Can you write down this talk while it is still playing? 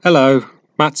Hello,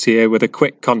 Matt's here with a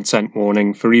quick content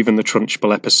warning for Even the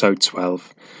Trunchbull episode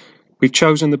 12. We've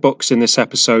chosen the books in this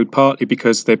episode partly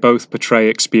because they both portray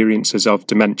experiences of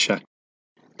dementia.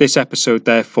 This episode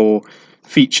therefore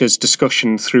features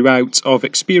discussion throughout of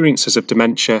experiences of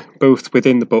dementia, both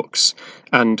within the books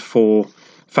and for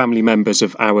family members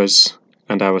of ours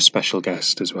and our special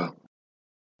guest as well.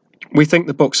 We think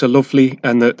the books are lovely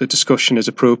and that the discussion is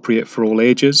appropriate for all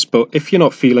ages, but if you're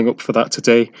not feeling up for that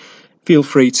today, feel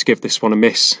free to give this one a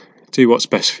miss. Do what's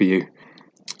best for you.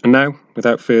 And now,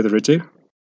 without further ado,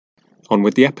 on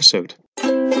with the episode.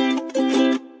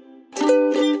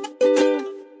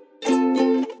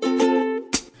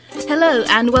 Hello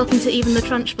and welcome to Even the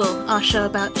Trunchbull, our show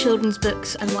about children's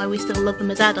books and why we still love them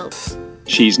as adults.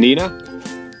 She's Nina.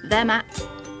 They're Matt.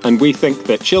 And we think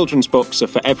that children's books are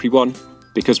for everyone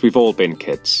because we've all been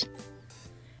kids.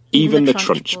 Even the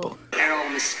Trunchbull. They're all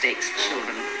mistakes,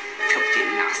 children. Filthy,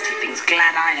 nasty things.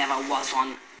 Glad I never was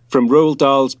one. From Roald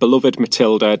Dahl's beloved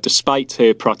Matilda, despite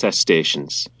her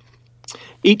protestations.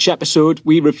 Each episode,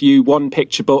 we review one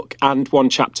picture book and one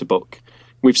chapter book.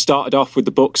 We've started off with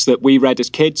the books that we read as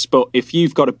kids, but if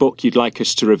you've got a book you'd like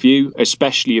us to review,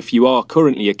 especially if you are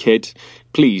currently a kid,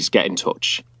 please get in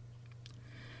touch.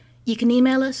 You can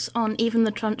email us on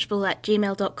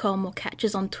eventhetrunchbull@gmail.com or catch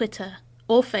us on Twitter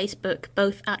or Facebook,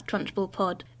 both at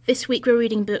TrunchbullPod. This week we're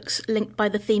reading books linked by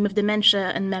the theme of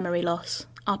dementia and memory loss.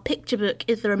 Our picture book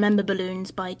is The Remember Balloons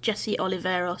by Jesse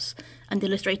Oliveros and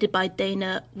illustrated by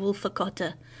Dana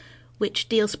Wolfakotter, which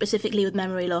deals specifically with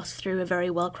memory loss through a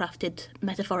very well-crafted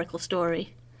metaphorical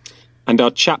story. And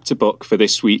our chapter book for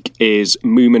this week is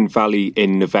Moomin Valley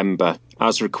in November,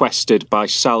 as requested by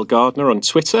Sal Gardner on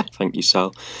Twitter. Thank you,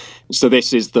 Sal. So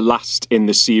this is the last in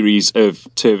the series of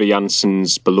Tove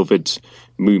Janssen's beloved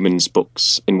Moomins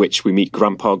books, in which we meet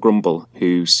Grandpa Grumble,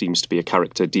 who seems to be a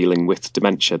character dealing with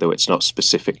dementia, though it's not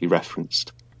specifically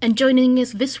referenced. And joining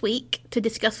us this week to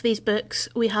discuss these books,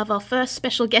 we have our first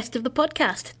special guest of the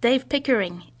podcast. Dave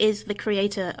Pickering is the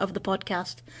creator of the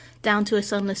podcast Down to a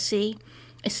Sunless Sea,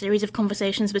 a series of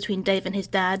conversations between Dave and his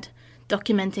dad,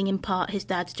 documenting in part his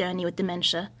dad's journey with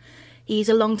dementia. He's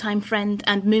a longtime friend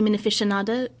and Moomin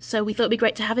aficionado, so we thought it'd be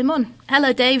great to have him on.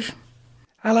 Hello, Dave.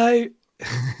 Hello.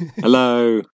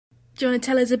 Hello. Do you want to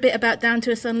tell us a bit about Down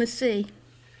to a Sunless Sea?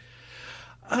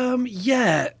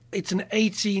 Yeah, it's an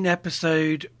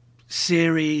 18-episode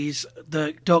series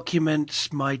that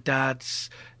documents my dad's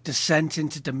descent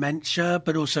into dementia,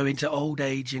 but also into old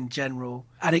age in general.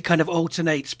 And it kind of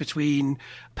alternates between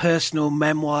personal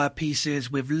memoir pieces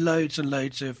with loads and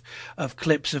loads of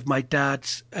clips of my dad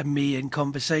and me in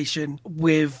conversation,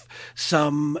 with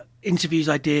some interviews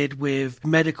I did with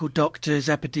medical doctors,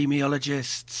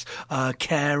 epidemiologists,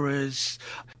 carers.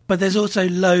 But there's also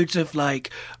loads of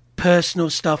personal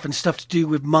stuff and stuff to do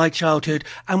with my childhood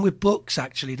and with books.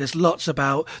 Actually, there's lots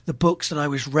about the books that I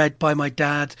was read by my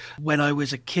dad when I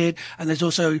was a kid, and there's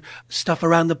also stuff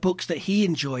around the books that he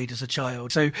enjoyed as a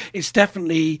child. So it's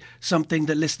definitely something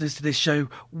that listeners to this show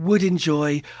would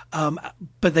enjoy,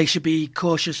 but they should be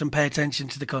cautious and pay attention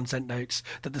to the content notes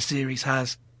that the series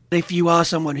has. If you are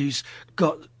someone who's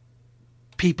got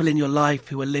people in your life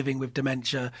who are living with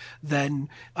dementia, then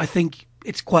I think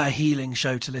it's quite a healing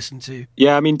show to listen to.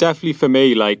 Yeah, I mean, definitely for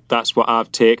me, that's what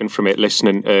I've taken from it,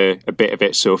 listening a bit of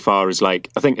it so far, is I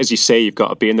think, as you say, you've got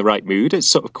to be in the right mood. It's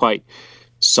sort of quite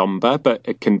somber, but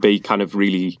it can be kind of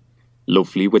really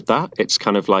lovely with that. It's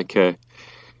kind of like a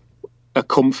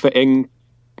comforting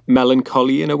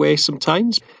melancholy in a way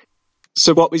sometimes.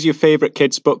 So what was your favourite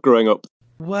kids' book growing up?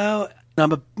 Well,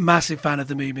 I'm a massive fan of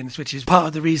the Moomins, which is part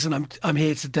of the reason I'm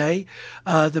here today.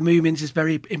 The Moomins is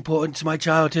very important to my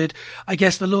childhood. I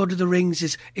guess The Lord of the Rings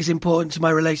is important to my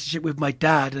relationship with my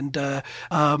dad, and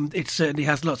it certainly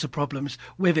has lots of problems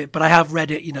with it. But I have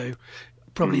read it,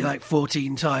 probably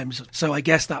 14 times. So I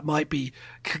guess that might be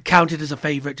counted as a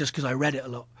favourite just because I read it a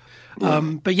lot.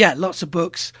 But yeah, lots of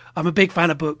books. I'm a big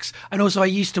fan of books. And also I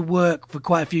used to work for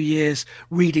quite a few years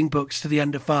reading books to the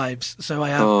under fives. So I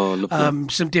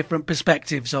have some different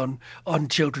perspectives on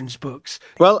children's books.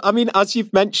 Well, I mean, as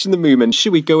you've mentioned the Moomins,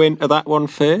 should we go into that one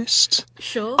first?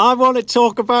 Sure. I want to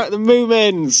talk about the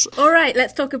Moomins. All right,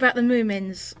 let's talk about the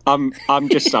Moomins. I'm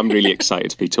really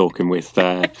excited to be talking with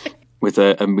a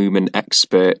Moomin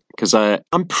expert, because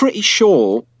I'm pretty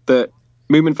sure that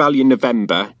Moomin Valley in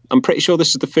November, I'm pretty sure this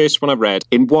is the first one I read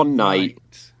in one night,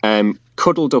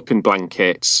 cuddled up in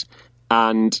blankets,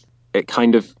 and it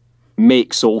kind of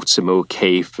makes autumn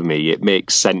okay for me. It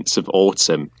makes sense of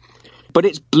autumn. But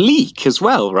it's bleak as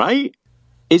well, right?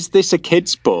 Is this a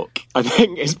kid's book? I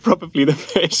think is probably the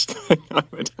first thing I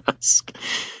would ask.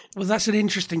 Well, that's an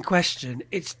interesting question.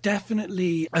 It's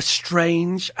definitely a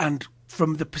strange and,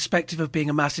 from the perspective of being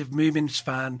a massive Moomins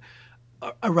fan,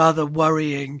 a rather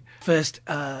worrying first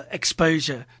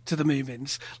exposure to the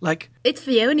Moomins. Like, It's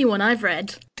the only one I've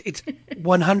read. it's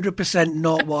 100%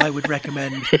 not what I would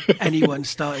recommend anyone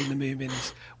starting the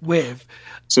Moomins with.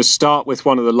 So start with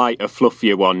one of the lighter,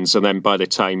 fluffier ones, and then by the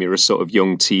time you're a sort of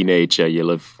young teenager, you'll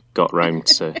have got round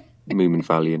to Moomin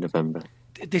Valley in November.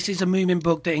 This is a Moomin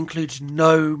book that includes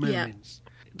no Moomins.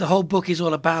 Yeah. The whole book is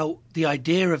all about the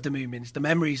idea of the Moomins, the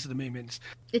memories of the Moomins.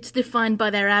 It's defined by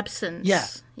their absence. Yeah.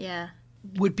 Yeah.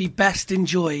 Would be best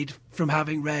enjoyed from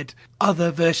having read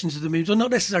other versions of the Moomins, or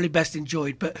not necessarily best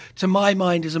enjoyed, but to my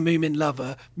mind as a Moomin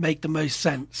lover, make the most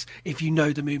sense if you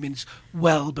know the Moomins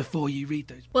well before you read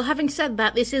those. Well, having said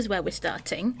that, this is where we're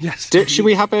starting. Yes. Should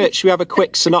we have a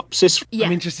quick synopsis? Yeah.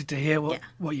 I'm interested to hear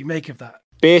what you make of that.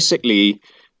 Basically,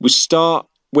 we start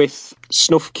with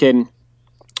Snufkin,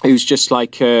 who's just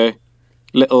like a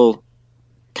little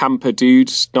camper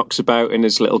dude, knocks about in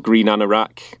his little green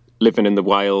anorak, living in the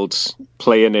wild,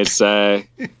 playing his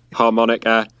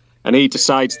harmonica, and he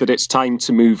decides that it's time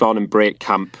to move on and break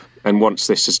camp. And once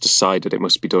this is decided, it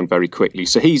must be done very quickly.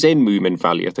 So he's in Moomin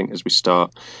Valley, I think, as we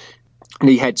start. And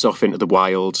he heads off into the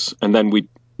wild. And then we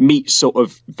meet sort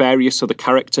of various other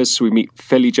characters. So we meet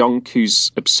Philly Jonk,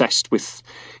 who's obsessed with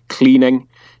cleaning.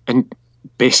 And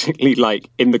basically, like,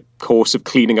 in the course of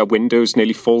cleaning her windows,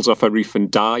 nearly falls off her roof and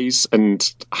dies,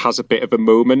 and has a bit of a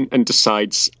moment and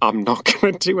decides, I'm not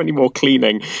going to do any more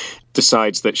cleaning.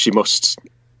 Decides that she must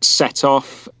set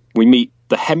off. We meet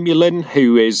the Hemulin,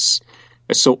 who is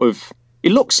a sort of, he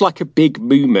looks like a big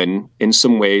Moomin in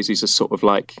some ways. He's a sort of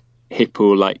like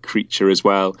hippo-like creature as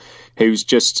well,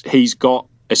 he's got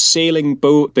a sailing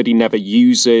boat that he never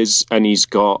uses, and he's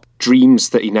got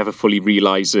dreams that he never fully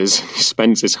realizes. He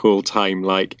spends his whole time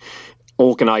like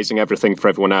organizing everything for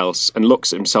everyone else, and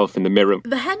looks at himself in the mirror.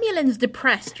 The Hemulin's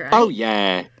depressed, right? Oh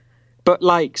yeah, but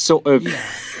like sort of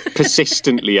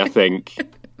persistently, I think.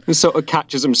 And sort of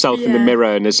catches himself in the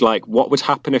mirror and is like, what would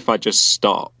happen if I just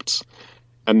stopped?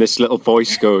 And this little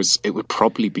voice goes, it would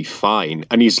probably be fine.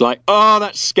 And he's like, oh,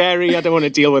 that's scary, I don't want to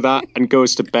deal with that, and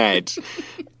goes to bed.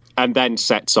 And then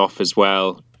sets off as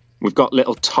well. We've got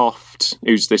little Toft,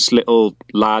 who's this little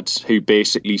lad who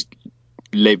basically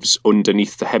lives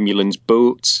underneath the Hemulin's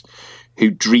boat, who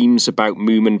dreams about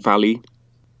Moomin Valley.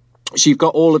 So you've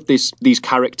got all of these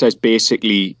characters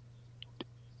basically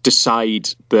decide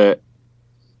that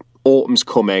autumn's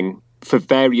coming. For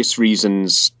various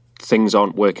reasons, things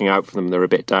aren't working out for them. They're a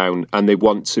bit down, and they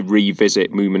want to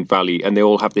revisit Moomin Valley, and they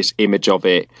all have this image of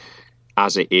it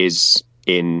as it is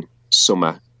in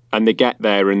summer. And they get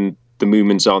there and the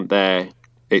Moomins aren't there.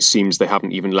 It seems they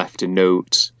haven't even left a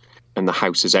note, and the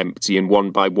house is empty. And one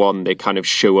by one, they kind of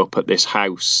show up at this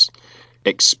house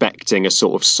expecting a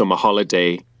sort of summer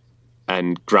holiday,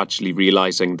 and gradually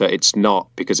realizing that it's not,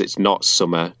 because it's not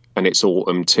summer and it's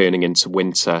autumn turning into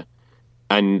winter.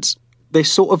 And they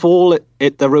sort of all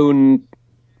at their own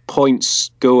points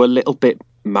go a little bit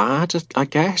mad, I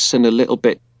guess, and a little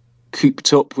bit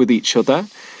cooped up with each other.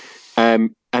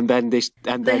 And then they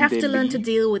have to learn to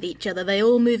deal with each other. They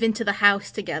all move into the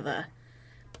house together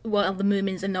while the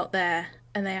Moomins are not there,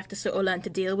 and they have to sort of learn to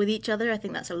deal with each other. I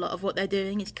think that's a lot of what they're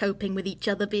doing, is coping with each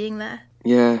other being there.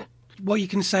 Yeah. What you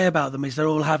can say about them is they're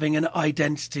all having an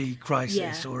identity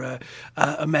crisis or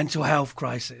a mental health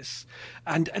crisis.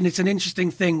 And it's an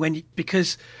interesting thing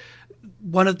because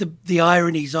one of the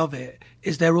ironies of it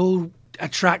is they're all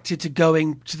attracted to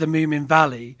going to the Moomin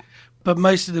Valley, but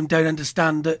most of them don't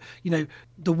understand that,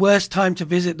 the worst time to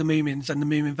visit the Moomins and the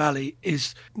Moomin Valley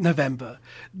is November.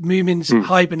 Moomins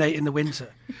hibernate in the winter.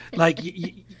 Like,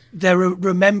 they're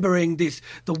remembering the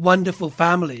wonderful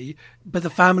family, but the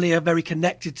family are very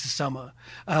connected to summer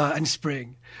and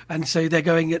spring. And so they're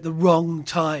going at the wrong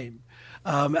time.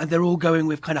 And they're all going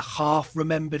with kind of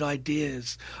half-remembered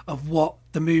ideas of what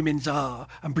the Moomins are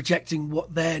and projecting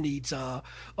what their needs are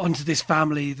onto this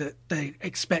family that they're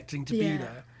expecting to be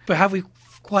there. But have we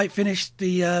quite finished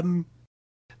the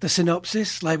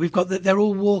synopsis? Like, we've got that they're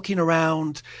all walking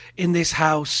around in this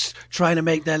house trying to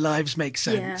make their lives make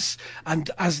sense. Yeah.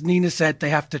 And as Nina said, they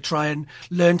have to try and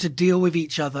learn to deal with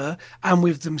each other and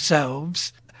with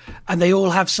themselves. And they all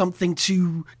have something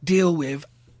to deal with.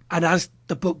 And as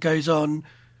the book goes on,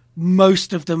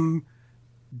 most of them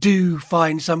do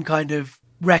find some kind of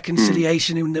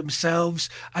reconciliation in themselves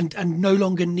and no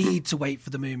longer need to wait for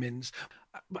the Moomins.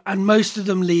 And most of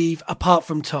them leave, apart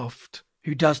from Toft,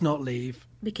 who does not leave.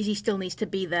 Because he still needs to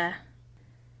be there.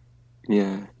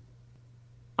 Yeah.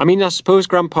 I mean, I suppose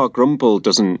Grandpa Grumble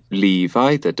doesn't leave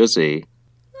either, does he?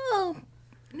 Oh,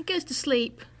 he goes to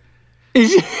sleep.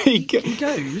 he He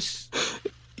goes.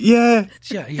 Yeah.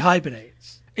 Yeah, he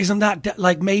hibernates. Isn't that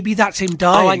like maybe that's him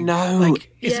dying? Oh, I know.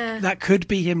 Like, Yeah. that could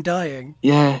be him dying.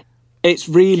 Yeah. It's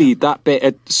really that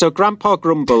bit. So Grandpa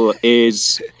Grumble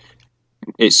is.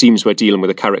 It seems we're dealing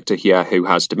with a character here who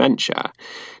has dementia.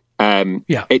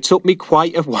 Yeah. It took me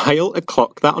quite a while to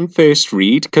clock that on first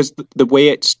read, because the way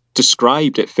it's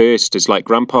described at first is like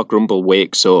Grandpa Grumble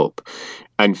wakes up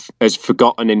and has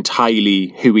forgotten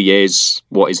entirely who he is,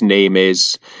 what his name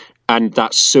is, and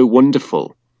that's so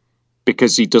wonderful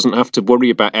because he doesn't have to worry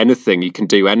about anything. He can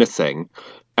do anything.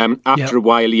 After a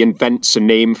while, he invents a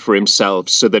name for himself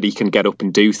so that he can get up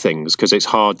and do things, because it's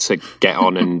hard to get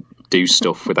on and do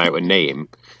stuff without a name.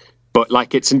 But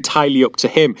like, it's entirely up to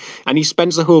him. And he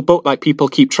spends the whole book, like, people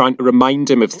keep trying to remind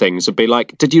him of things and be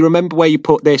like, did you remember where you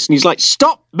put this? And he's like,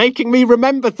 stop making me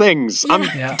remember things.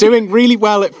 I'm doing really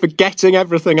well at forgetting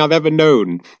everything I've ever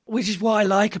known. Which is what I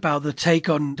like about the take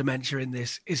on dementia in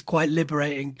this, is quite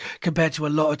liberating compared to a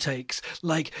lot of takes.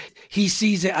 Like, he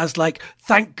sees it as like,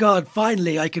 thank God,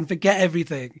 finally I can forget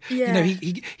everything. Yeah. You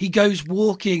know, he goes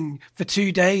walking for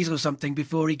 2 days or something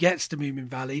before he gets to Moomin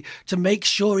Valley to make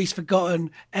sure he's forgotten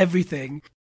everything.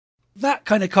 That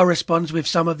kind of corresponds with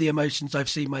some of the emotions I've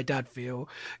seen my dad feel.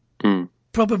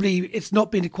 Probably it's not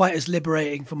been quite as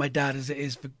liberating for my dad as it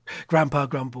is for Grandpa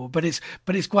Grumble, but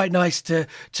it's quite nice to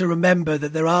remember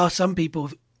that there are some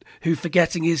people who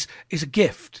forgetting is a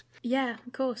gift. Yeah,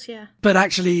 of course, yeah. But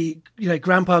actually, you know,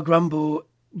 Grandpa Grumble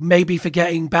may be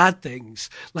forgetting bad things.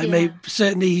 Like,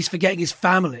 certainly he's forgetting his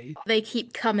family. They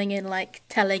keep coming in, like,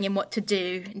 telling him what to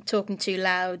do and talking too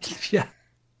loud. Yeah.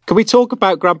 Can we talk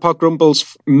about Grandpa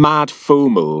Grumble's mad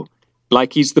FOMO?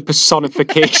 Like, he's the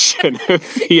personification of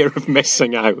fear of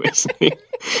missing out, isn't he?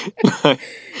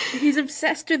 He's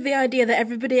obsessed with the idea that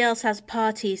everybody else has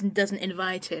parties and doesn't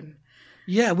invite him.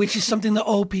 Yeah, which is something that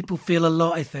old people feel a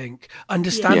lot, I think.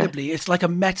 Understandably, It's like a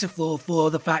metaphor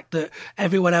for the fact that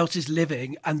everyone else is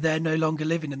living and they're no longer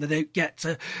living and they don't get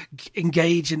to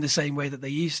engage in the same way that they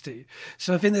used to.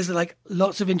 So I think there's like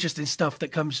lots of interesting stuff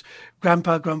that comes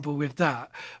Grandpa Grumble with that.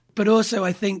 But also,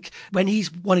 I think when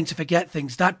he's wanting to forget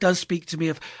things, that does speak to me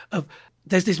of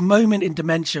there's this moment in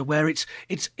dementia where it's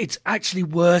actually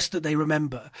worse that they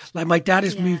remember. Like, my dad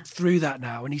has moved through that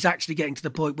now, and he's actually getting to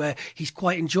the point where he's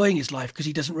quite enjoying his life because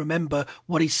he doesn't remember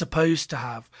what he's supposed to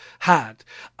have had.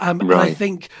 And I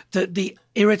think that the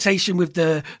irritation with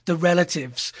the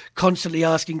relatives constantly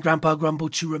asking Grandpa Grumble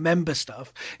to remember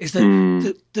stuff is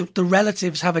that the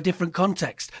relatives have a different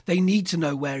context. They need to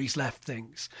know where he's left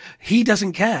things. He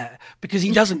doesn't care because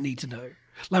he doesn't need to know.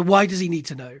 Like, why does he need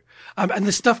to know? And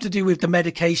the stuff to do with the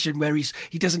medication where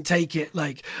he doesn't take it,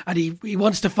 like, and he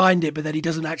wants to find it, but then he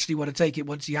doesn't actually want to take it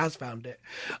once he has found it.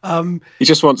 He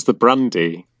just wants the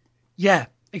brandy. Yeah,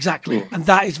 exactly. And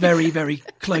that is very, very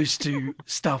close to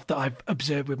stuff that I've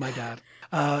observed with my dad.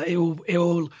 It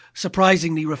all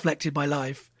surprisingly reflected my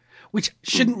life, which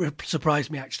shouldn't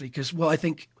surprise me, actually, because what I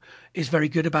think is very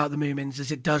good about the Moomins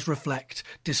is it does reflect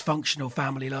dysfunctional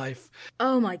family life.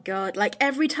 Oh my God. Like,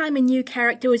 every time a new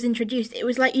character was introduced, it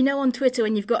was like, you know, on Twitter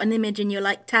when you've got an image and you're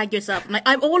like, tag yourself. I'm like,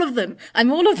 I'm all of them.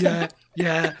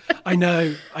 Yeah, I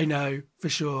know, for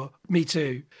sure. Me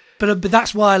too. But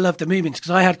that's why I love the Moomins,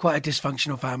 because I had quite a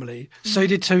dysfunctional family. So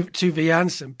did Tove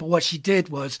Jansson. But what she did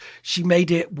was she made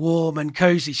it warm and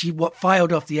cozy. She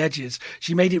filed off the edges.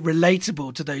 She made it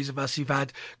relatable to those of us who've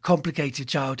had complicated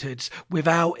childhoods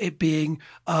without it being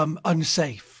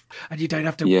unsafe. And you don't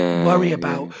have to worry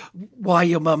about why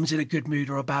your mum's in a good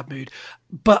mood or a bad mood.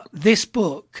 But this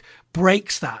book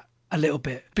breaks that a little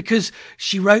bit, because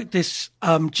she wrote this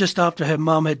just after her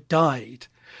mum had died.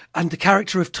 And the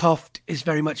character of Toft is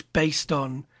very much based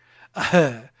on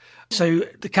her. So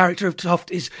the character of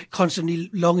Toft is constantly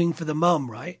longing for the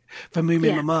mum, right? For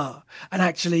Moomin Mama. And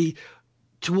actually,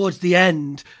 towards the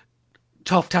end,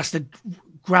 Toft has to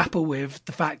grapple with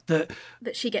the fact that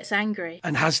she gets angry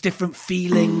and has different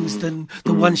feelings than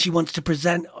the one she wants to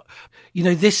present. You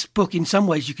know, this book, in some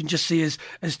ways, you can just see as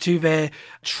Tove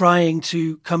trying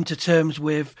to come to terms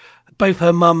with both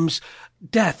her mum's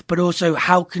death, but also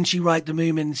how can she write the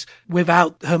Moomins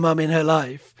without her mum in her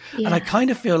life? And I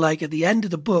kind of feel like at the end of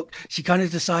the book, she kind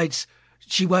of decides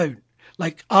she won't.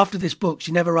 Like, after this book,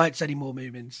 she never writes any more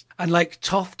Moomins. And like,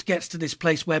 Toft gets to this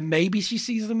place where maybe she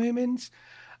sees the Moomins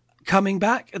coming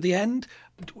back at the end.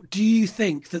 Do you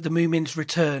think that the Moomins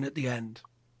return at the end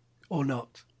or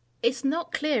not? It's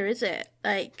not clear, is it?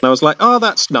 Like, I was like, oh,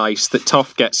 that's nice that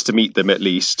Toft gets to meet them at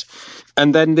least.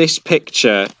 And then this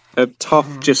picture of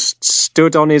Toft just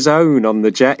stood on his own on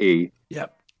the jetty.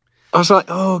 Yep. I was like,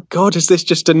 oh God, is this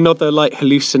just another like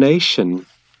hallucination?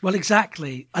 Well,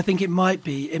 exactly. I think it might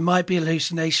be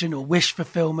hallucination or wish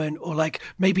fulfillment, or like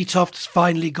maybe Toft's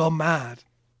finally gone mad.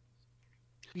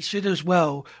 We should as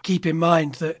well keep in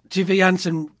mind that Jivi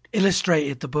Jansen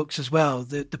illustrated the books as well.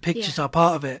 The pictures are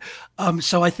part of it.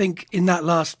 So I think in that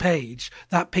last page,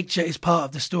 that picture is part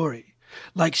of the story.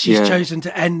 Like she's chosen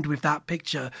to end with that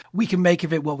picture. We can make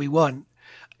of it what we want.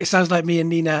 It sounds like me and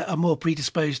Nina are more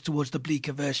predisposed towards the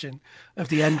bleaker version of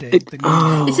the ending.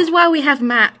 This is why we have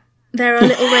Matt. They're a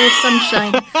little ray of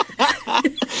sunshine.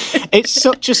 It's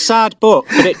such a sad book,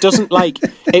 but it doesn't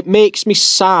it makes me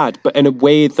sad, but in a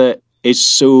way that is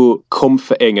so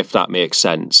comforting, if that makes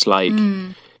sense.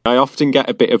 I often get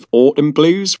a bit of autumn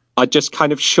blues. I just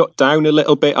kind of shut down a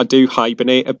little bit. I do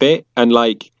hibernate a bit. And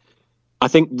I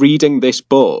think reading this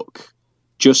book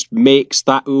just makes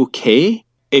that okay.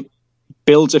 It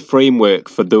builds a framework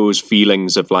for those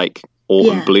feelings of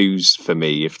autumn blues for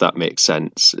me, if that makes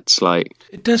sense. It's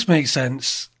it does make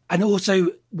sense. And also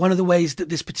one of the ways that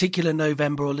this particular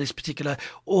November or this particular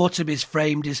autumn is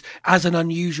framed is as an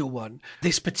unusual one.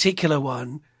 This particular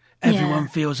one, everyone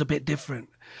feels a bit different.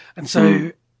 And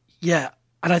so, and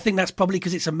I think that's probably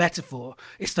because it's a metaphor.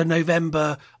 It's the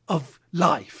November of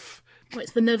life. Well,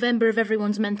 it's the November of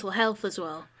everyone's mental health as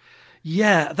well.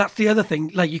 Yeah, that's the other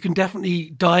thing. You can definitely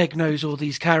diagnose all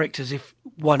these characters if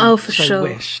one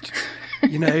wished,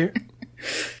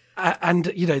 and,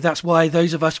 that's why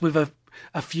those of us with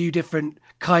a few different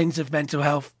kinds of mental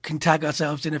health can tag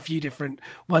ourselves in a few different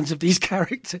ones of these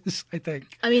characters, I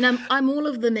think. I mean, I'm all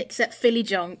of them except Philly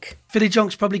Jonk. Philly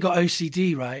Jonk's probably got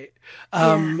OCD, right?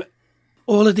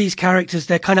 All of these characters,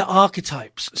 they're kind of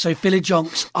archetypes. So Philly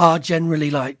Jonks are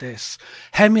generally like this.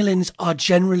 Hemulins are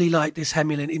generally like this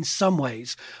Hemulin in some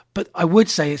ways. But I would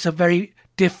say it's a very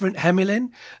different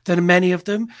Hemulin than many of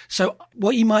them. So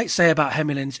what you might say about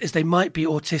Hemulins is they might be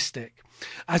autistic,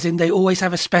 as in they always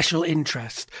have a special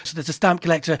interest. So there's a stamp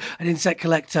collector, an insect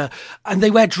collector, and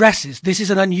they wear dresses. This is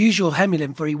an unusual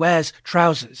Hemulin, for he wears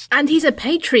trousers. And he's a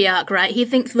patriarch, right? He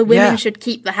thinks the women should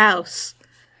keep the house.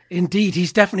 Indeed,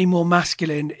 he's definitely more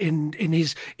masculine in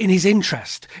his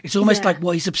interest. It's almost like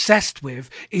what he's obsessed with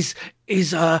is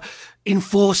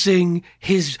enforcing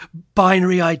his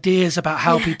binary ideas about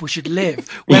how people should live,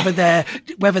 whether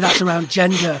that's around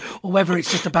gender or whether it's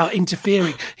just about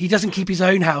interfering. He doesn't keep his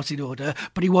own house in order,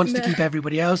 but he wants to keep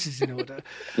everybody else's in order.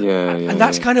 And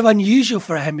that's kind of unusual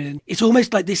for a Hemulin. It's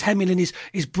almost like this Hemulin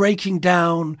is breaking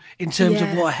down in terms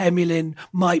of what a Hemulin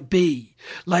might be.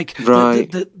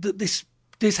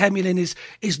 This Hemulin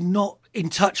is not in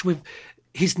touch with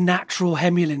his natural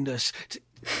Hemulinness.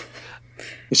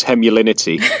 His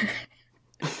Hemulinity.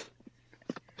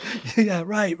 Yeah,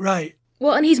 right.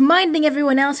 Well, and he's minding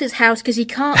everyone else's house because he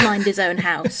can't mind his own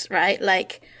house, right?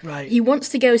 He wants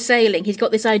to go sailing. He's got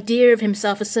this idea of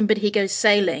himself as somebody who goes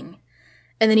sailing,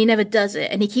 and then he never does it.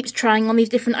 And he keeps trying on these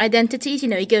different identities.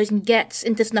 He goes and gets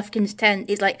into Snufkin's tent.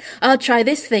 He's like, I'll try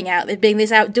this thing out, being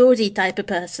this outdoorsy type of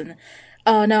person.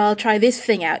 Oh no, I'll try this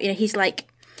thing out.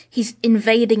 He's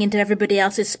invading into everybody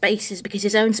else's spaces because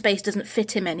his own space doesn't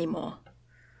fit him anymore.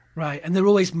 Right, and they're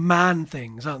always man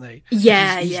things, aren't they?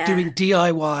 Yeah, he's doing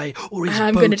DIY or he's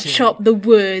I'm going to chop the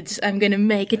woods. I'm going to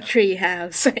make a tree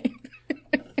house.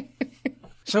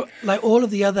 So, all of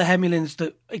the other Hemulins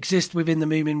that exist within the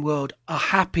Moomin world are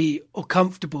happy or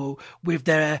comfortable with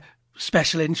their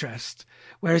special interest,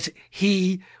 whereas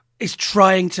he is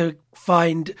trying to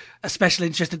find a special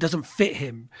interest that doesn't fit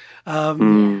him.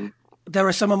 There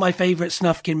are some of my favourite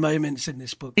Snufkin moments in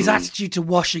this book. His attitude to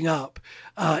washing up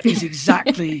is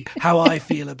exactly how I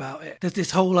feel about it. There's this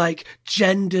whole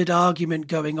gendered argument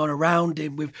going on around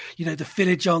him with, the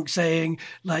Philly Jonk saying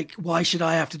why should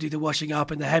I have to do the washing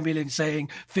up? And the Hemulin saying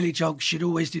Philly Jonk should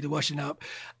always do the washing up.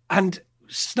 And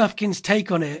Snufkin's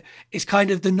take on it is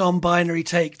kind of the non-binary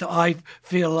take that I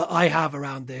feel I have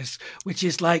around this, which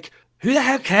is who the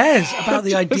hell cares about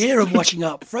the idea of washing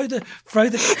up? Throw the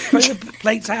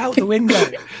plates out the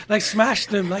window, smash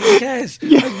them. Who cares?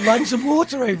 Run some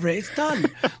water over it. It's done.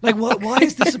 Why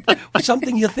is this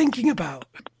something you're thinking about?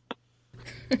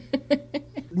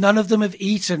 None of them have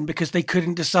eaten because they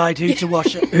couldn't decide who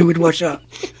would wash up.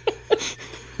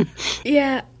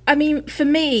 Yeah, I mean, for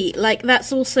me,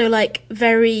 that's also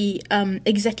very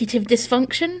executive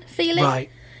dysfunction feeling.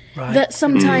 Right. That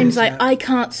sometimes I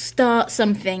can't start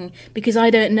something because I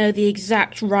don't know the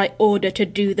exact right order to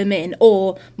do them in,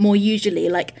 or more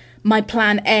usually, my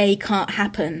plan A can't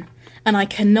happen and I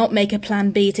cannot make a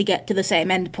plan B to get to the same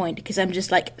end point because I'm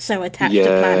just so attached to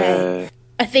plan A.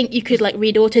 I think you could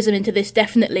read autism into this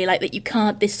definitely, that you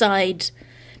can't decide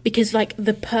because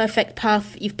the perfect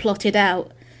path you've plotted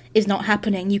out is not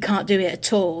happening. You can't do it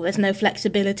at all. There's no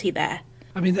flexibility there.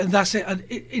 I mean, and that's it. And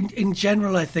in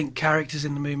general, I think characters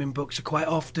in the Moomin books are quite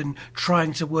often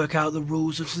trying to work out the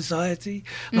rules of society,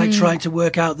 like trying to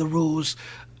work out the rules.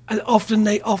 And often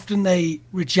they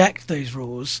reject those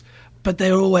rules, but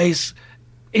they're always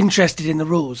interested in the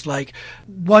rules. Like,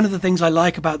 one of the things I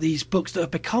like about these books that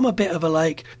have become a bit of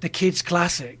the kids'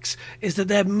 classics is that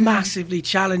they're massively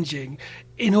challenging.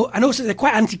 And also they're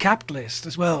quite anti-capitalist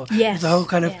as well. Yes. The whole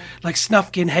kind of like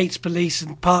Snufkin hates police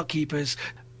and park keepers.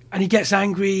 And he gets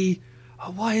angry.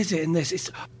 Oh, why is it in this? It's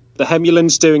The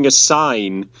Hemulan's doing a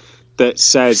sign that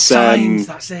says signs.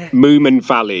 That's it. Moomin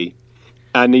Valley.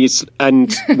 And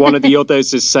one of the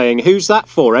others is saying, "Who's that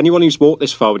for? Anyone who's walked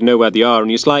this far would know where they are."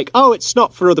 And he's like, "Oh, it's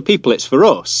not for other people, it's for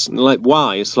us." And like,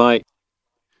 why? It's like,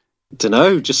 I don't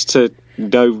know, just to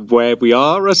know where we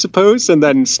are, I suppose. And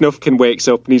then Snufkin wakes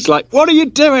up and he's like, "What are you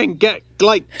doing? Get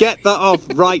that off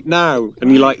right now!"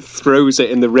 And he like throws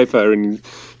it in the river. And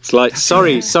it's like,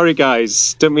 sorry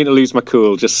guys, don't mean to lose my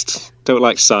cool, just don't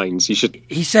like signs. You should.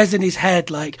 He says in his head,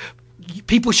 like,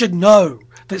 people should know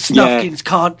that Snufkins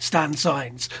can't stand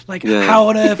signs. Like, how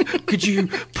on earth could you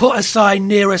put a sign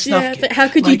near a Snufkin? Yeah, but how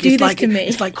could you do this to me?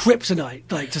 It's like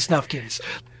kryptonite, like, to Snufkins.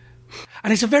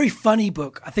 And it's a very funny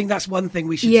book. I think that's one thing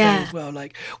we should say as well.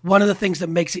 Like, one of the things that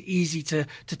makes it easy to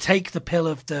take the pill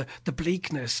of the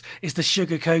bleakness is the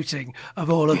sugar coating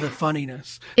of all of the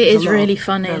funniness. It is really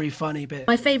funny. Very funny bit.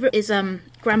 My favourite is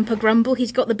Grandpa Grumble.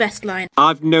 He's got the best line.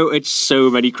 I've noted so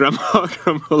many Grandpa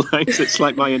Grumble lines. It's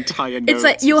like my entire notes. It's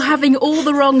like, you're having all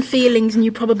the wrong feelings and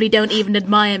you probably don't even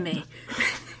admire me.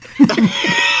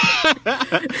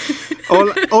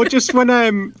 or just when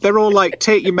they're all like,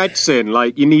 take your medicine,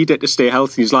 like you need it to stay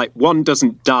healthy. He's like, one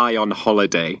doesn't die on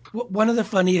holiday. One of the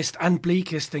funniest and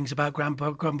bleakest things about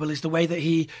Grandpa Grumble is the way that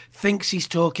he thinks he's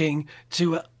talking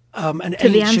to an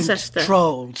ancient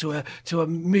troll, to a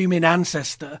Moomin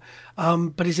ancestor,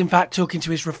 but is in fact talking to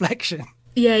his reflection.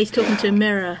 Yeah, he's talking to a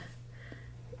mirror.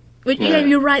 But yeah,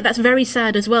 you're right. That's very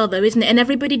sad as well, though, isn't it? And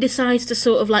everybody decides to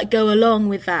sort of like go along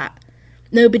with that.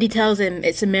 Nobody tells him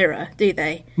it's a mirror, do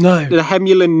they? No. The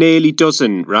Hemulan nearly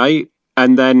doesn't, right?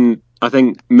 And then I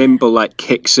think Mimble like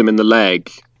kicks him in the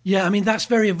leg. Yeah, I mean, that's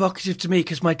very evocative to me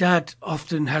because my dad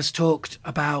often has talked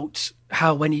about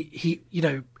how when he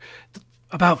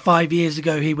about 5 years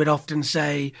ago, he would often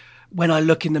say, when I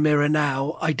look in the mirror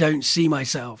now, I don't see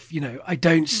myself. I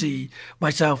don't see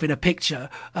myself in a picture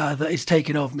that is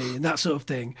taken of me and that sort of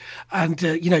thing. And,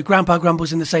 Grandpa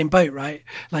Grumble's in the same boat, right?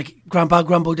 Like, Grandpa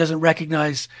Grumble doesn't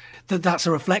recognise that that's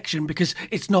a reflection because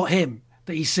it's not him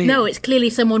that he's seeing. No, it's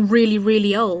clearly someone really,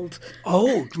 really old.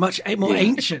 Old, much more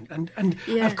ancient. And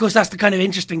of course, that's the kind of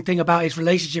interesting thing about his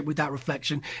relationship with that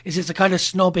reflection is it's a kind of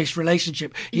snobbish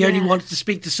relationship. He only wants to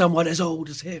speak to someone as old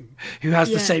as him, who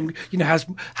has the same,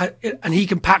 and he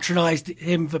can patronise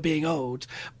him for being old,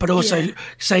 but also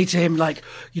say to him, like,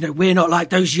 we're not like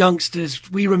those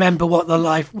youngsters. We remember what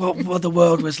the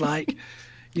world was like,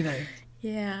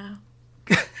 Yeah.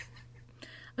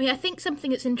 I mean, I think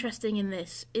something that's interesting in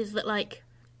this is that, like,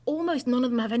 almost none of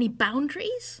them have any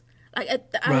boundaries. Like,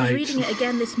 I was reading it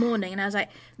again this morning, and I was like,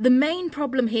 the main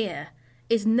problem here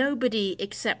is nobody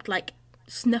except, like,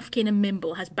 Snufkin and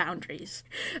Mimble has boundaries.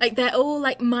 Like, they're all,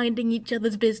 like, minding each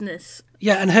other's business.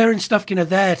 Yeah, and her and Snufkin are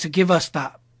there to give us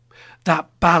that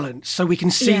balance, so we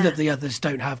can see that the others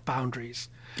don't have boundaries.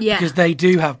 Yeah. Because they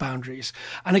do have boundaries.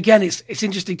 And again, it's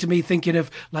interesting to me thinking of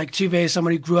like Tuve as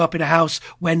someone who grew up in a house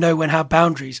where no one had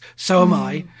boundaries. So am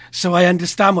I. So I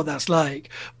understand what that's like.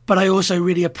 But I also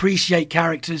really appreciate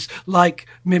characters like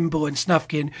Mimble and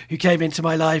Snufkin who came into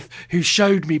my life, who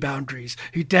showed me boundaries,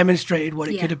 who demonstrated what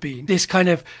it could have been. This kind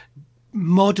of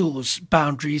models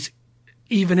boundaries,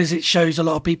 even as it shows a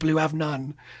lot of people who have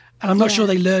none. And I'm not sure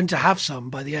they learn to have some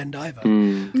by the end either.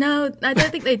 No, I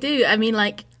don't think they do. I mean,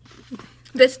 like,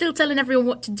 they're still telling everyone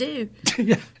what to do.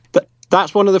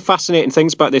 That's one of the fascinating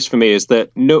things about this for me is that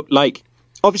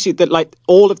obviously that like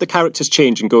all of the characters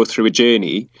change and go through a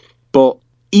journey, but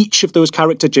each of those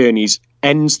character journeys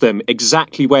ends them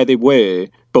exactly where they were,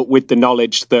 but with the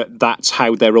knowledge that that's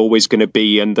how they're always going to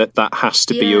be and that has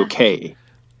to be okay.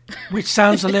 Which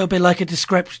sounds a little bit like a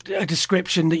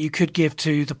description that you could give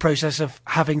to the process of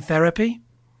having therapy.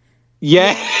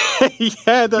 Yeah,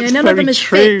 that's none very of them is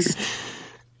true. Fixed.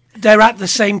 They're at the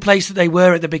same place that they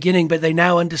were at the beginning, but they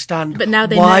now understand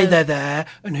why they're there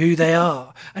and who they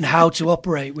are and how to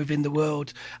operate within the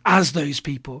world as those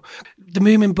people. The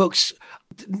Moomin books,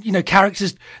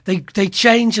 characters, they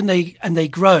change and they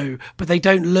grow, but they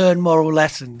don't learn moral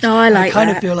lessons. Oh, I like that. I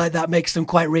kind of feel like that makes them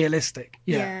quite realistic.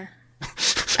 Yeah.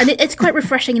 And it's quite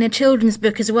refreshing in a children's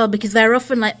book as well, because they're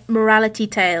often like morality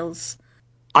tales.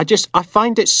 I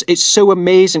find it's so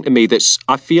amazing to me that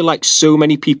I feel like so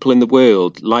many people in the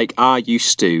world, like I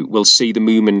used to, will see the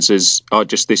Moomins as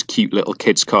just this cute little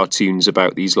kids' cartoons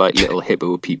about these like little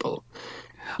hippo people.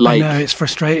 Like, I know, it's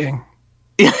frustrating.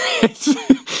 it's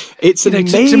you know,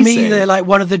 amazing. To me, they're like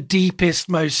one of the deepest,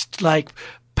 most like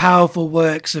powerful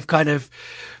works of kind of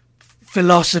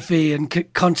philosophy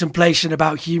and contemplation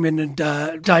about human and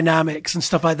dynamics and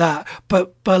stuff like that.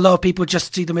 But a lot of people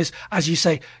just see them as you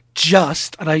say,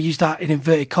 and I use that in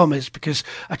inverted commas because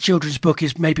a children's book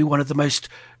is maybe one of the most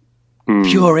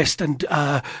purest and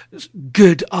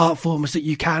good art forms that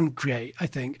you can create, I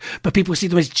think. But people see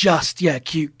them as just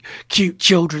cute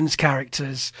children's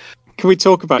characters. Can we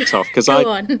talk about Toff? Because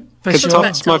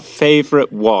Toff's my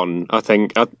favourite one. I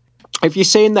think if you're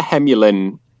saying the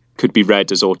Hemulin could be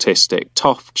read as autistic,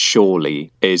 Toff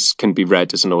surely can be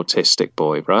read as an autistic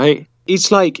boy, right? He's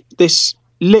like this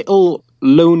little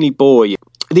lonely boy.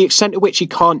 The extent to which he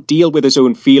can't deal with his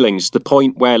own feelings, the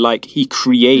point where like he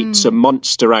creates a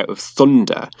monster out of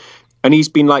thunder, and he's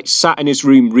been like sat in his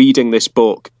room reading this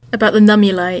book about the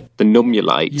Nummulite. The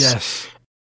Nummulites. Yes.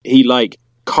 He like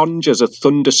conjures a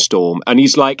thunderstorm, and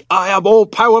he's like, "I am all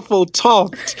powerful,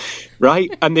 Toff," right?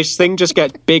 And this thing just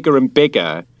gets bigger and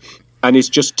bigger, and is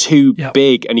just too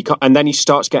big, and then he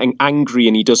starts getting angry,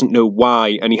 and he doesn't know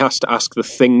why, and he has to ask the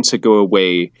thing to go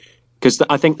away. Because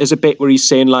I think there's a bit where he's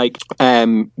saying, like,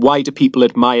 why do people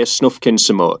admire Snufkin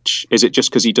so much? Is it just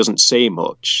because he doesn't say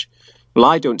much? Well,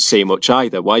 I don't say much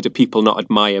either. Why do people not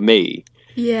admire me?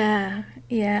 Yeah.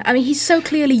 I mean, he's so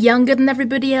clearly younger than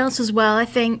everybody else as well, I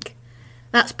think.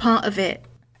 That's part of it.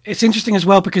 It's interesting as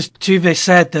well because Tove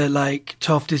said that like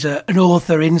Toft is an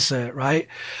author insert, right?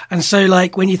 And so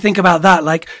like when you think about that,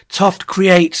 like Toft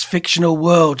creates fictional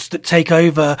worlds that take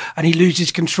over and he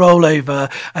loses control over,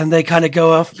 and they kind of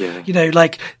go off, you know,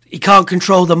 like he can't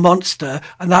control the monster,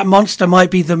 and that monster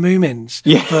might be the Moomins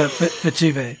for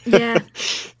Tove. Yeah.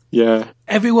 Yeah.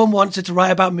 Everyone wanted to write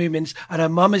about Moomins, and her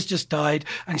mum has just died,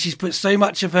 and she's put so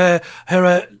much of her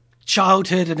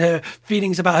childhood and her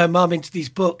feelings about her mum into these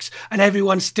books, and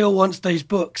everyone still wants those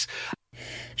books.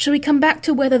 Shall we come back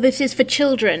to whether this is for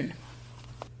children?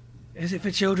 Is it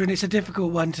for children? It's a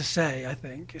difficult one to say, I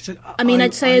think.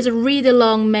 I'd say as a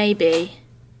read-along, maybe.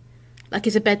 Like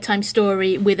as a bedtime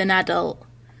story with an adult.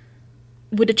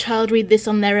 Would a child read this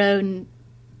on their own?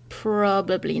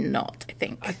 Probably not, I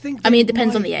think. It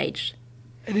depends on the age.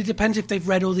 And it depends if they've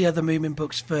read all the other Moomin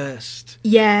books first.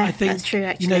 Yeah, I think, that's true,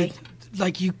 actually. You know,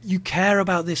 like you care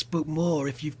about this book more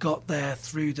if you've got there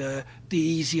through the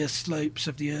easier slopes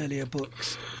of the earlier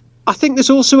books. I think there's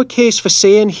also a case for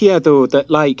saying here, though, that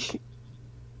like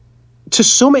to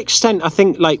some extent, I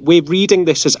think like we're reading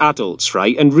this as adults,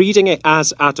 right? And reading it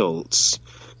as adults,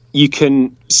 you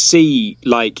can see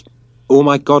like, oh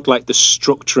my God, like the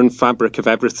structure and fabric of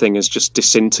everything is just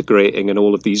disintegrating, and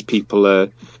all of these people are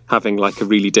having like a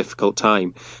really difficult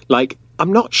time. Like,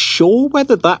 I'm not sure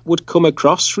whether that would come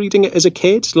across reading it as a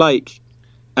kid. Like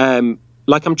I'm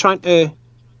trying to,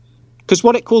 because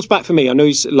what it calls back for me, I know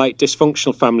he's like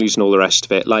dysfunctional families and all the rest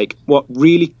of it. Like what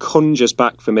really conjures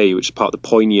back for me, which is part of the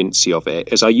poignancy of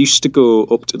it, is I used to go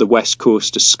up to the west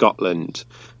coast of Scotland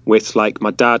with like my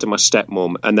dad and my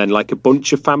stepmom, and then like a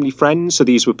bunch of family friends. So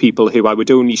these were people who I would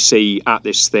only see at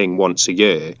this thing once a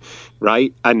year,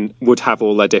 right? And would have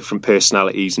all their different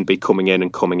personalities and be coming in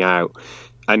and coming out.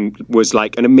 And was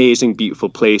like an amazing, beautiful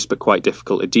place, but quite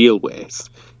difficult to deal with.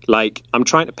 Like, I'm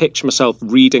trying to picture myself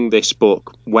reading this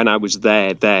book when I was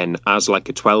there then as like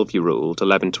a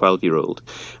 12-year-old.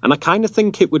 And I kind of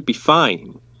think it would be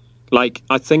fine. Like,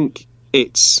 I think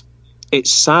it's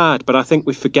sad, but I think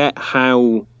we forget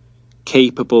how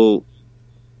capable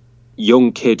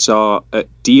young kids are at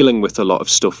dealing with a lot of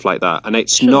stuff like that. And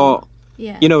it's not,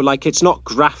 you know, like it's not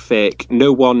graphic.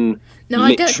 No one... No,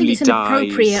 I don't think it's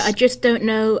inappropriate. I just don't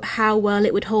know how well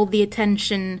it would hold the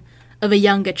attention of a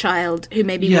younger child who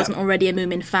maybe wasn't already a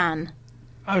Moomin fan.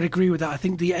 I would agree with that. I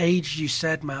think the age you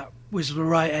said, Matt, was the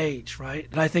right age, right?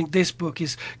 And I think this book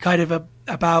is kind of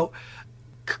about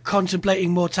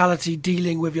contemplating mortality,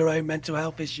 dealing with your own mental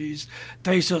health issues,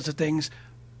 those sorts of things.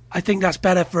 I think that's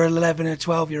better for an 11 or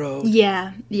 12-year-old.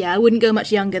 Yeah, I wouldn't go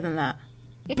much younger than that.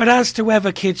 But as to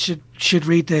whether kids should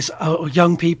read this, or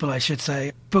young people, I should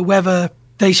say, but whether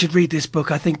they should read this book,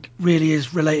 I think really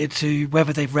is related to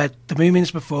whether they've read the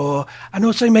Moomins before, and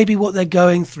also maybe what they're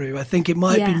going through. I think it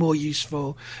might be more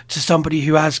useful to somebody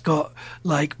who has got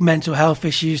like mental health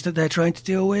issues that they're trying to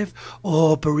deal with,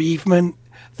 or bereavement,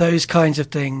 those kinds of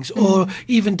things, or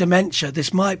even dementia.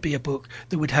 This might be a book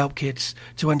that would help kids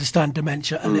to understand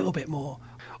dementia a little bit more.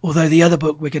 Although the other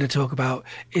book we're going to talk about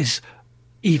is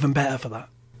even better for that.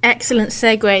 Excellent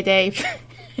segue, Dave.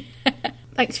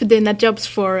 Thanks for doing their jobs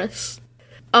for us.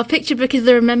 Our picture book is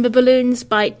The Remember Balloons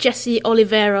by Jesse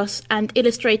Oliveros and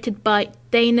illustrated by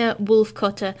Dana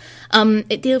Wolfcotter.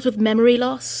 It deals with memory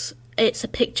loss. It's a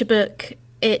picture book.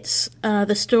 It's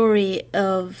the story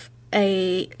of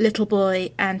a little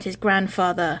boy and his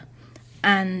grandfather,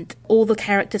 and all the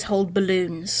characters hold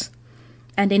balloons.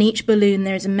 And in each balloon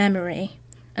there is a memory.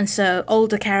 And so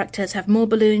older characters have more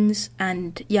balloons,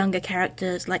 and younger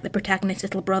characters, like the protagonist's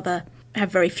little brother,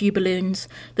 have very few balloons.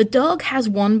 The dog has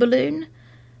one balloon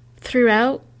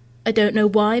throughout. I don't know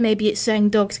why. Maybe it's saying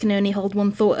dogs can only hold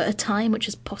one thought at a time, which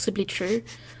is possibly true.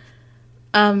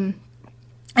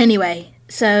 Anyway,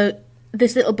 so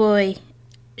this little boy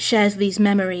shares these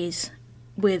memories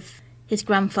with his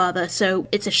grandfather. So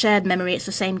it's a shared memory. It's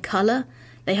the same colour.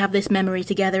 They have this memory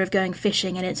together of going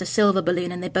fishing, and it's a silver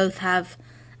balloon, and they both have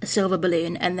a silver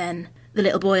balloon. And then the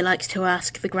little boy likes to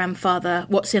ask the grandfather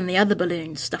what's in the other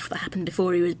balloons, stuff that happened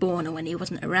before he was born or when he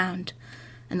wasn't around.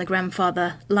 And the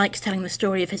grandfather likes telling the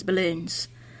story of his balloons.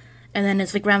 And then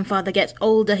as the grandfather gets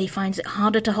older, he finds it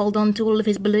harder to hold on to all of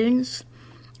his balloons,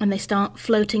 and they start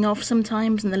floating off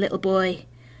sometimes, and the little boy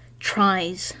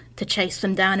tries to chase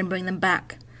them down and bring them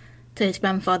back to his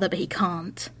grandfather, but he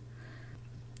can't.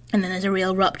 And then there's a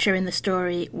real rupture in the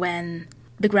story when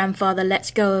the grandfather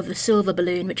lets go of the silver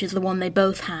balloon, which is the one they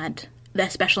both had, their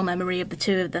special memory of the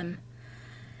two of them.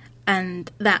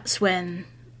 And that's when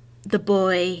the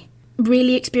boy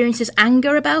really experiences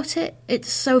anger about it.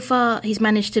 It's so far he's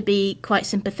managed to be quite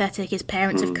sympathetic. His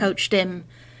parents have coached him.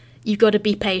 You've got to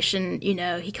be patient, you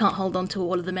know, he can't hold on to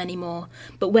all of them anymore.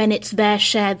 But when it's their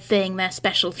shared thing, their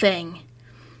special thing,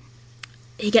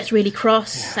 he gets really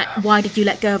cross. Yeah. Like, why did you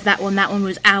let go of that one? That one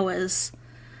was ours.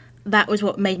 That was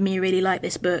what made me really like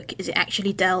this book, is it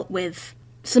actually dealt with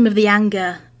some of the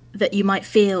anger that you might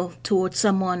feel towards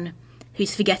someone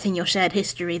who's forgetting your shared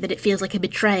history, that it feels like a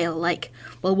betrayal, like,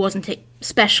 well, wasn't it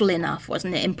special enough?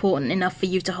 Wasn't it important enough for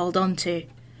you to hold on to?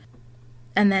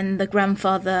 And then the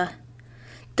grandfather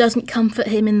doesn't comfort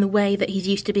him in the way that he's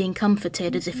used to being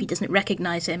comforted, as if he doesn't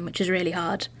recognise him, which is really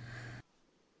hard.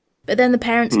 But then the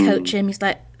parents coach him.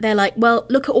 They're like, well,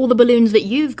 look at all the balloons that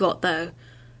you've got, though,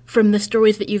 from the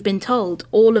stories that you've been told.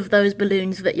 All of those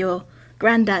balloons that your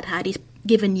granddad had, he's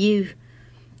given you,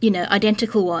 you know,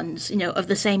 identical ones, you know, of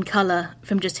the same colour.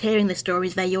 From just hearing the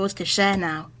stories, they're yours to share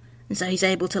now. And so he's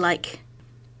able to, like,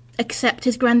 accept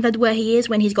his granddad where he is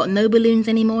when he's got no balloons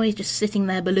anymore. He's just sitting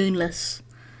there balloonless.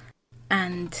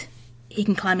 And he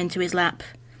can climb into his lap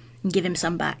and give him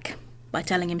some back by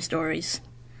telling him stories.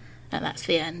 And that's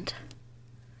the end.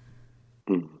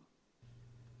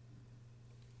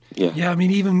 Yeah, I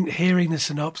mean, even hearing the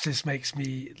synopsis makes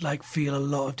me, like, feel a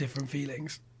lot of different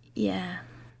feelings. Yeah.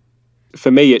 For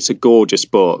me, it's a gorgeous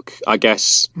book. I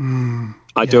guess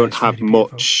I don't have really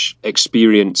much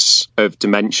experience of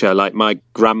dementia. Like, my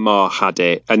grandma had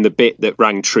it, and the bit that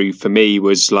rang true for me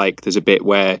was, like, there's a bit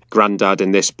where Grandad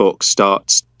in this book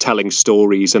starts telling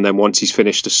stories, and then once he's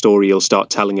finished a story, he'll start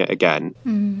telling it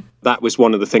again. That was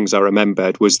one of the things I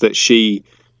remembered, was that she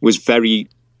was very,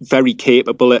 very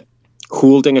capable at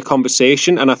holding a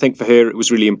conversation, and I think for her it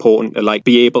was really important to, like,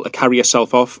 be able to carry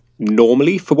herself off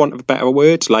normally, for want of a better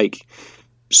word, like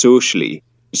socially.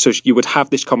 So you would have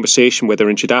this conversation with her,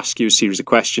 and she'd ask you a series of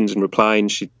questions and reply,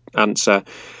 and she'd answer,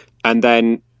 and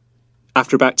then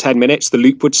after about 10 minutes the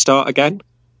loop would start again,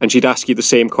 and she'd ask you the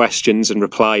same questions and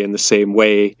reply in the same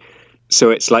way. So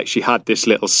it's like she had this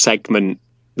little segment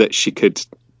that she could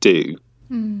do.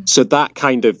 So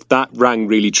that rang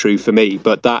really true for me,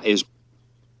 but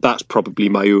that's probably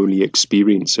my only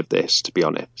experience of this, to be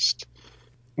honest.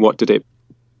 What did it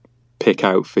pick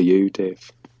out for you,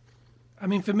 Dave? I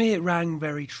mean, for me, it rang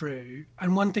very true.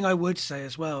 And one thing I would say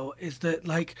as well is that,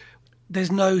 like,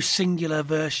 there's no singular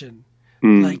version.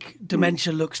 Like,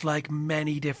 dementia looks like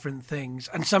many different things,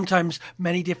 and sometimes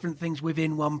many different things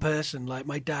within one person. Like,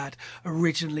 my dad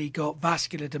originally got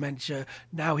vascular dementia.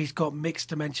 Now he's got mixed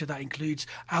dementia that includes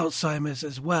Alzheimer's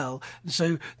as well. And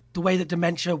so the way that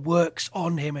dementia works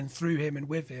on him and through him and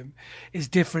with him is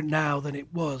different now than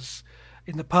it was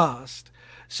in the past.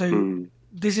 So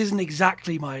this isn't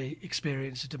exactly my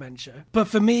experience of dementia. But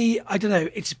for me, I don't know,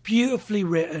 it's beautifully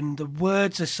written. The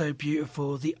words are so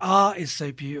beautiful. The art is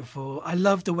so beautiful. I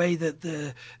love the way that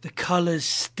the colours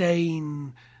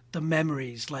stain the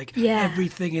memories. Like,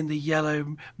 everything in the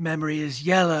yellow memory is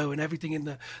yellow, and everything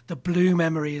in the blue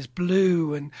memory is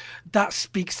blue. And that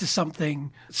speaks to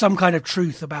something, some kind of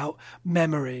truth about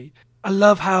memory. I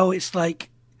love how it's, like,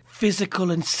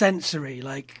 physical and sensory.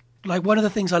 Like, one of the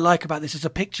things I like about this as a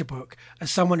picture book, as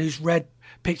someone who's read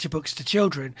picture books to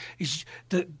children, is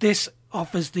that this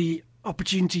offers the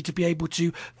opportunity to be able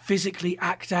to physically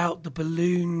act out the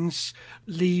balloons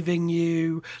leaving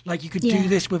you. Like, you could do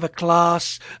this with a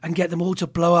class and get them all to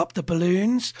blow up the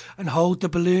balloons and hold the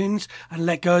balloons and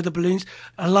let go of the balloons.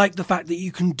 I like the fact that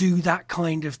you can do that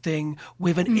kind of thing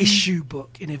with an issue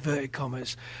book, in inverted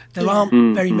commas. There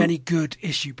aren't very many good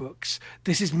issue books.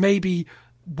 This is maybe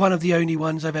one of the only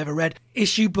ones I've ever read.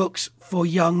 Issue books for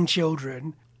young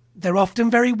children, they're often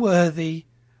very worthy,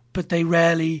 but they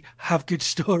rarely have good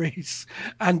stories.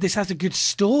 And this has a good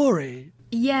story.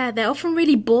 Yeah, they're often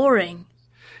really boring.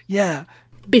 Yeah.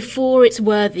 Before it's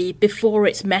worthy, before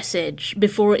its message,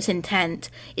 before its intent,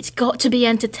 it's got to be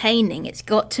entertaining. It's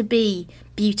got to be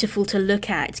beautiful to look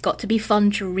at. It's got to be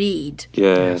fun to read.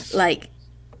 Yes. Like,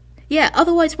 yeah,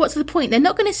 otherwise what's the point? They're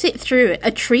not going to sit through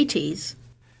a treatise.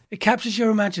 It captures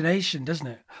your imagination, doesn't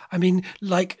it? I mean,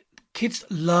 like, kids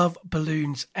love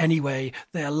balloons anyway.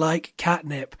 They're like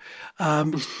catnip.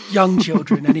 Young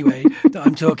children anyway, that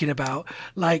I'm talking about.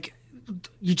 Like,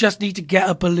 you just need to get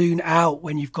a balloon out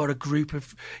when you've got a group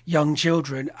of young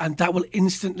children, and that will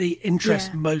instantly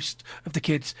interest most of the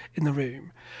kids in the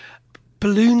room.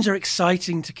 Balloons are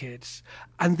exciting to kids.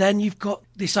 And then you've got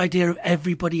this idea of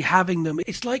everybody having them.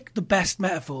 It's like the best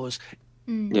metaphors.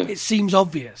 Yeah. It seems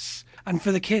obvious. And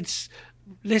for the kids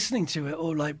listening to it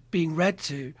or like being read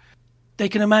to, they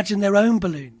can imagine their own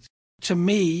balloons. To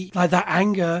me, like that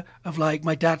anger of like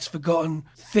my dad's forgotten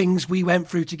things we went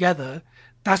through together,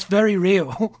 that's very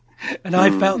real. And I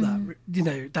felt that, you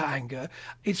know, that anger.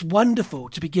 It's wonderful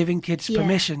to be giving kids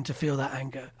permission to feel that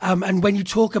anger. And when you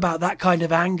talk about that kind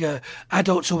of anger,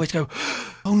 adults always go,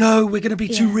 oh no, we're going to be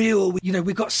too real. You know,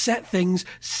 we've got set things,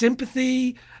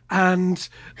 sympathy and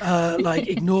like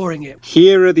ignoring it.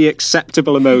 Here are the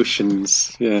acceptable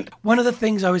emotions. Yeah. One of the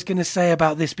things I was going to say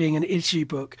about this being an issue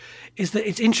book is that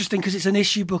it's interesting because it's an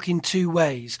issue book in two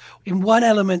ways. In one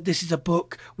element, this is a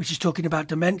book which is talking about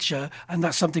dementia, and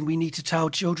that's something we need to tell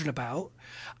children about.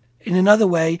 In another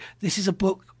way, this is a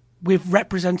book with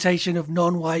representation of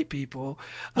non-white people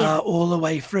all the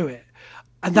way through it.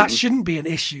 And that shouldn't be an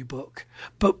issue book.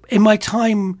 But in my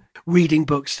time reading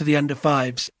books to the under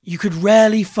fives, you could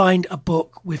rarely find a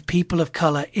book with people of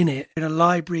colour in it in a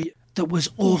library that was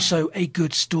also a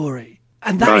good story.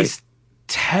 And that is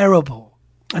terrible.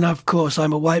 And of course,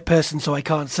 I'm a white person, so I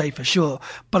can't say for sure.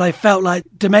 But I felt like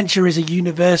dementia is a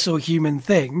universal human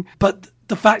thing. But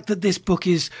the fact that this book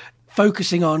is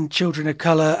focusing on children of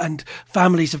colour and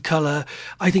families of colour,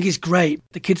 I think is great.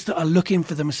 The kids that are looking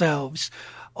for themselves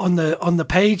on the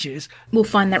pages We'll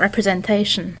find that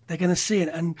representation. They're going to see it,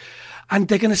 and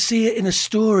they're going to see it in a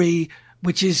story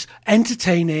which is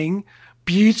entertaining,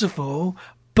 beautiful,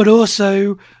 but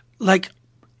also like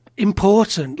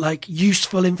important, like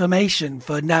useful information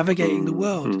for navigating the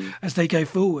world as they go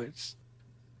forwards.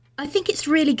 I think it's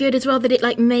really good as well that it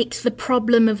like makes the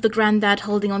problem of the granddad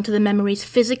holding onto the memories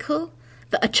physical,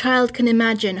 that a child can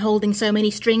imagine holding so many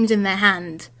strings in their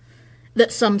hand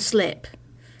that some slip.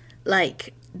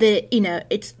 Like,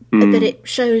 it's that it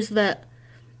shows that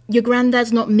your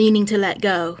granddad's not meaning to let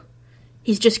go.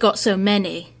 He's just got so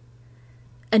many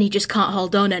and he just can't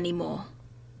hold on anymore.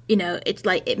 You know, it's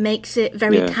like it makes it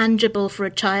very tangible for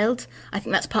a child. I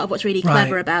think that's part of what's really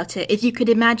clever about it, is you could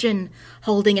imagine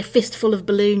holding a fistful of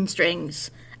balloon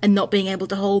strings and not being able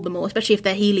to hold them all, especially if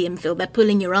they're helium-filled, they're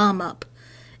pulling your arm up.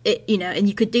 And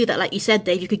you could do that, like you said,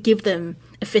 Dave, you could give them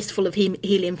a fistful of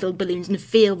helium-filled balloons and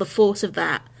feel the force of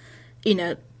that,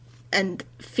 and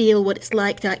feel what it's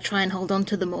like to like try and hold on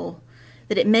to them all.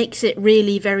 That it makes it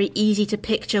really very easy to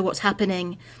picture what's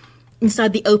happening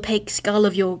inside the opaque skull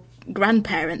of your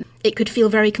grandparent. It could feel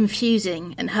very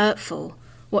confusing and hurtful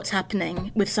what's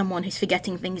happening with someone who's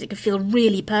forgetting things. It could feel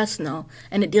really personal,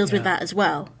 and it deals with that as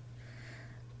well.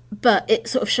 But it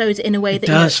sort of shows it in a way that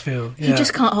he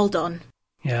just can't hold on.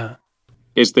 Yeah.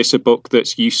 Is this a book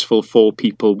that's useful for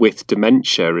people with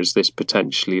dementia? Is this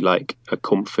potentially like a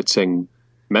comforting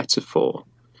metaphor?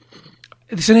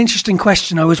 It's an interesting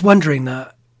question. I was wondering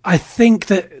that. I think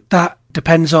that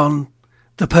depends on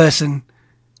the person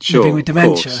living with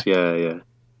dementia. Of course. Yeah.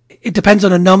 It depends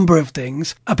on a number of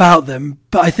things about them,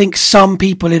 but I think some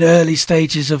people in early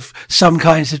stages of some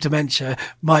kinds of dementia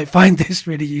might find this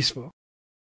really useful.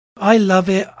 I love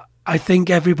it. I think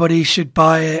everybody should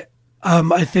buy it.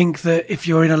 I think that if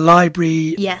you're in a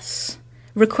library... Yes.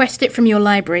 Request it from your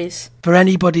libraries. For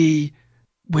anybody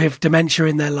with dementia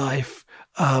in their life,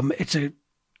 it's a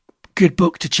good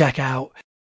book to check out.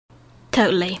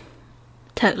 Totally,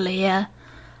 yeah.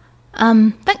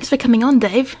 Thanks for coming on,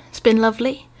 Dave. It's been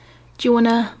lovely. Do you want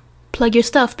to plug your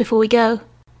stuff before we go?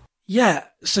 Yeah,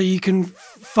 so you can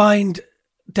find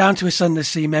Down to a Sunless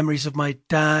Sea, Memories of My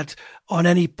Dad on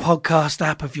any podcast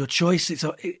app of your choice.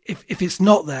 If it's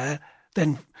not there,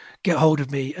 then get hold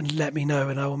of me and let me know,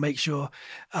 and I will make sure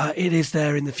it is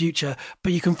there in the future.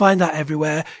 But you can find that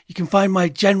everywhere. You can find my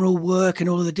general work and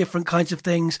all of the different kinds of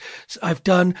things I've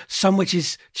done, some which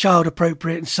is child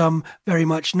appropriate and some very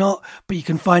much not. But you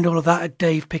can find all of that at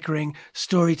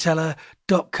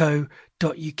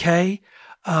davepickeringstoryteller.co.uk.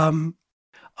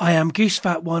 I am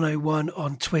GooseFat101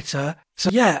 on Twitter. So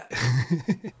yeah.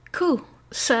 Cool.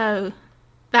 So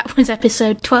that was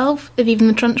episode 12 of Even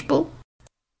the Trunchbull.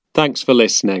 Thanks for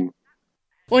listening.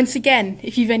 Once again,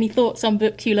 if you've any thoughts on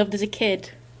books you loved as a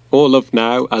kid, or love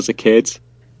now as a kid,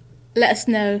 let us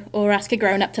know, or ask a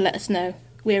grown-up to let us know.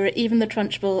 We're at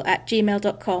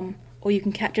eventhetrunchbull@gmail.com, or you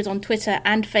can catch us on Twitter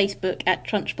and Facebook at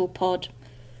TrunchbullPod.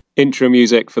 Intro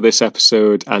music for this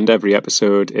episode and every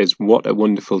episode is What a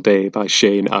Wonderful Day by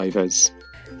Shane Ivers.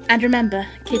 And remember,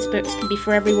 kids' books can be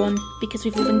for everyone, because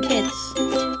we've all been kids.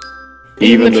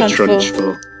 Even the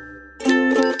Trunchbull.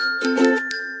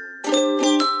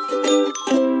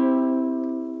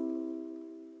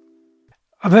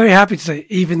 I'm very happy to say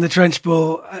even the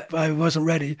Trunchbull. I wasn't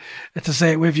ready to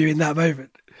say it with you in that moment.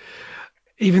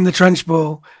 Even the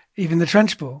Trunchbull, even the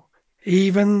Trunchbull,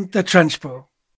 even the Trunchbull.